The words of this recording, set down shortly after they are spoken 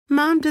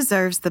Mom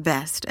deserves the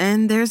best,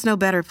 and there's no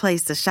better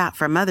place to shop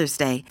for Mother's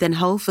Day than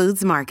Whole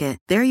Foods Market.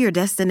 They're your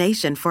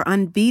destination for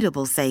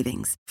unbeatable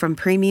savings, from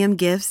premium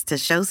gifts to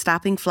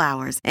show-stopping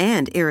flowers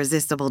and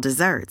irresistible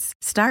desserts.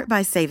 Start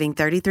by saving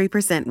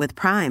 33% with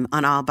Prime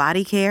on all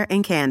body care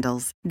and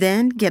candles.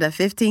 Then get a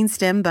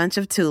 15-stem bunch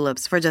of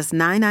tulips for just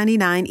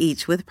 $9.99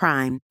 each with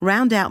Prime.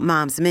 Round out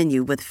Mom's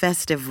menu with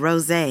festive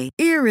rosé,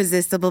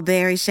 irresistible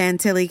berry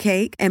chantilly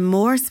cake, and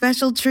more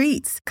special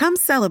treats. Come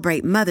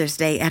celebrate Mother's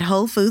Day at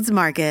Whole Foods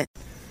Market.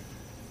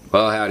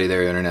 Well, howdy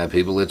there, Internet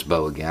people. It's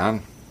Bo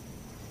again.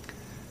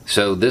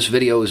 So this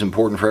video is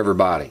important for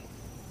everybody.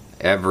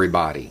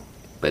 Everybody.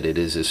 But it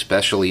is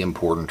especially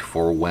important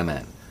for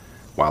women.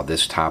 While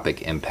this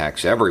topic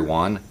impacts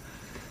everyone,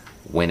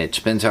 when it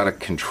spins out of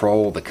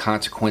control, the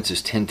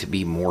consequences tend to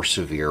be more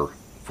severe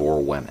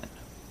for women.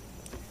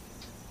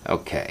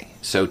 Okay,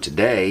 so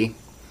today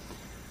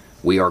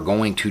we are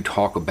going to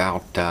talk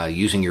about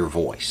using your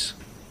voice.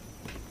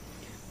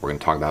 We're going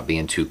to talk about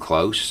being too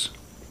close.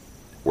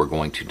 We're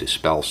going to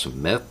dispel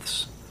some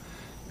myths.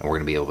 And we're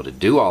going to be able to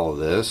do all of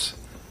this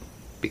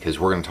because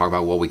we're going to talk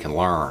about what we can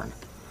learn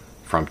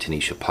from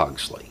Tanisha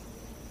Pugsley.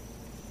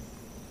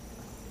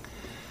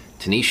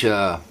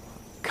 Tanisha,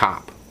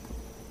 cop,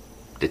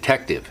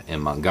 detective in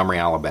Montgomery,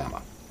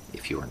 Alabama.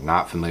 If you are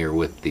not familiar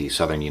with the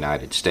southern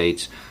United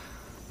States,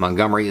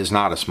 Montgomery is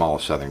not a small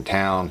southern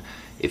town.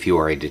 If you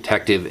are a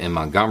detective in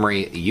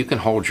Montgomery, you can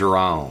hold your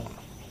own.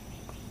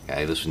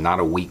 Okay, this is not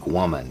a weak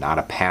woman, not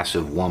a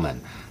passive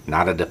woman,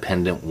 not a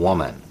dependent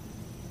woman.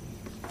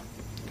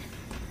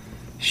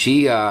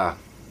 She had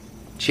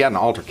an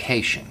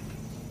altercation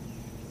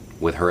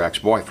with her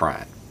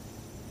ex-boyfriend.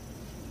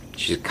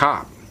 She's a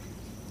cop.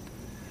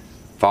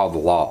 Followed the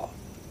law.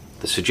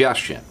 The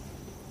suggestion,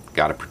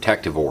 got a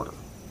protective order.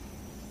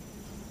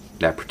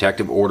 That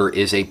protective order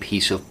is a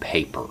piece of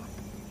paper.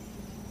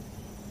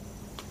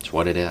 It's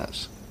what it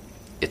is.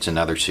 It's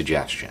another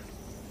suggestion.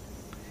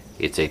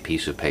 It's a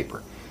piece of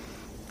paper.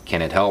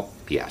 Can it help?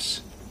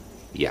 Yes.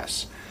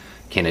 Yes.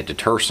 Can it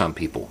deter some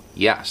people?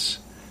 Yes.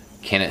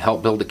 Can it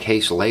help build a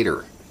case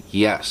later?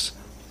 Yes.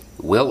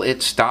 Will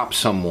it stop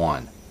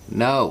someone?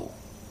 No.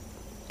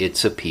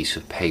 It's a piece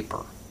of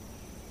paper.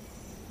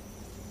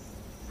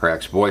 Her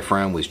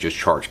ex-boyfriend was just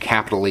charged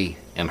capitally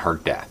in her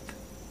death.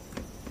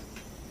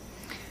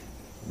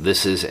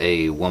 This is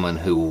a woman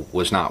who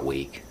was not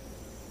weak,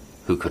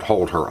 who could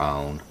hold her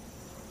own,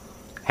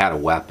 had a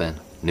weapon,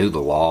 knew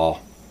the law.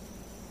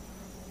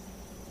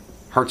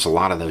 Hurts a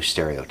lot of those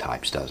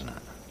stereotypes, doesn't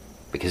it?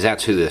 Because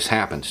that's who this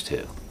happens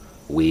to.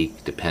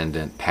 Weak,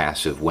 dependent,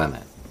 passive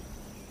women.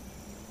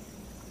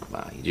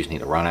 You just need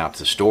to run out to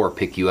the store,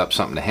 pick you up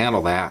something to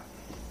handle that.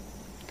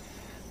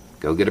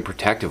 Go get a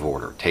protective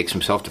order. Take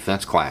some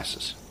self-defense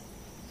classes.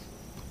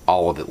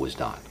 All of it was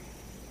done.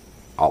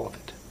 All of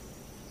it.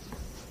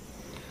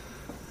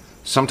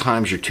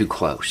 Sometimes you're too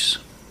close.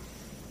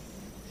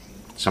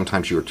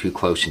 Sometimes you are too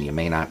close and you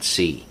may not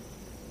see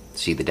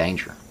the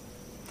danger.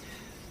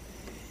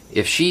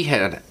 If she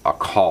had a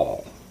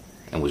call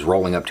and was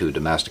rolling up to a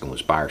domestic and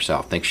was by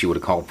herself, think she would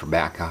have called for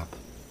backup?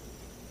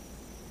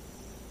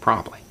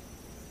 Probably.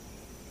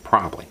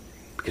 Probably.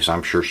 Because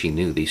I'm sure she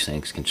knew these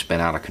things can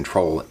spin out of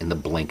control in the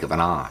blink of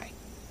an eye.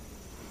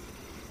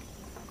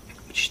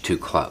 But she's too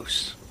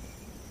close.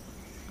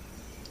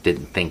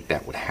 Didn't think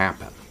that would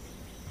happen.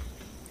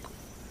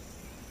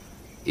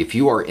 If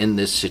you are in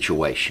this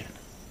situation,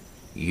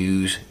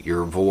 use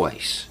your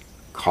voice.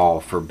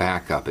 Call for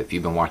backup. If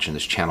you've been watching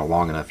this channel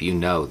long enough, you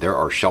know there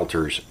are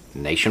shelters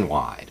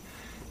nationwide,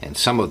 and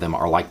some of them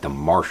are like the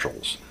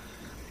marshals.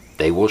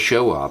 They will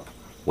show up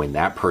when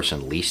that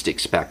person least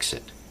expects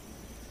it.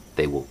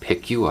 They will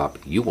pick you up,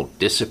 you will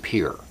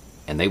disappear,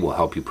 and they will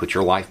help you put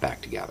your life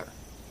back together.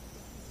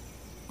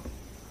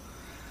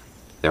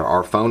 There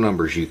are phone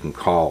numbers you can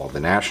call. The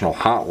national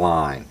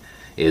hotline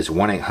is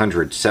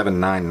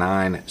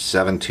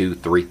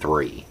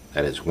 1-800-799-7233.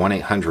 That is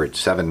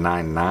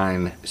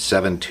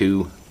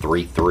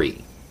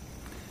 1-800-799-7233.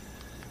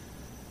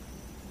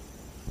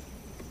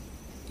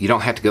 You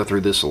don't have to go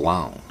through this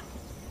alone.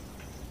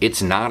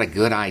 It's not a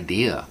good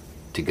idea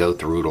to go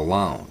through it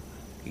alone.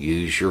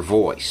 Use your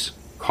voice.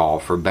 Call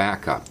for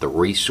backup. The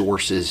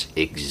resources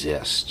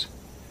exist.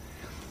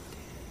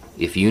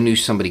 If you knew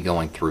somebody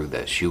going through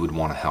this, you would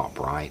want to help,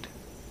 right?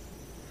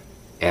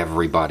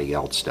 Everybody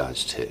else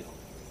does too.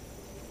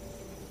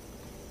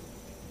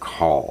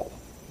 Call.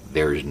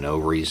 There's no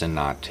reason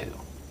not to.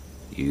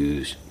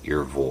 Use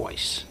your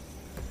voice.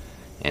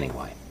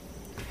 Anyway,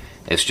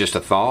 it's just a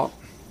thought.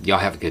 Y'all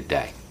have a good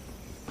day.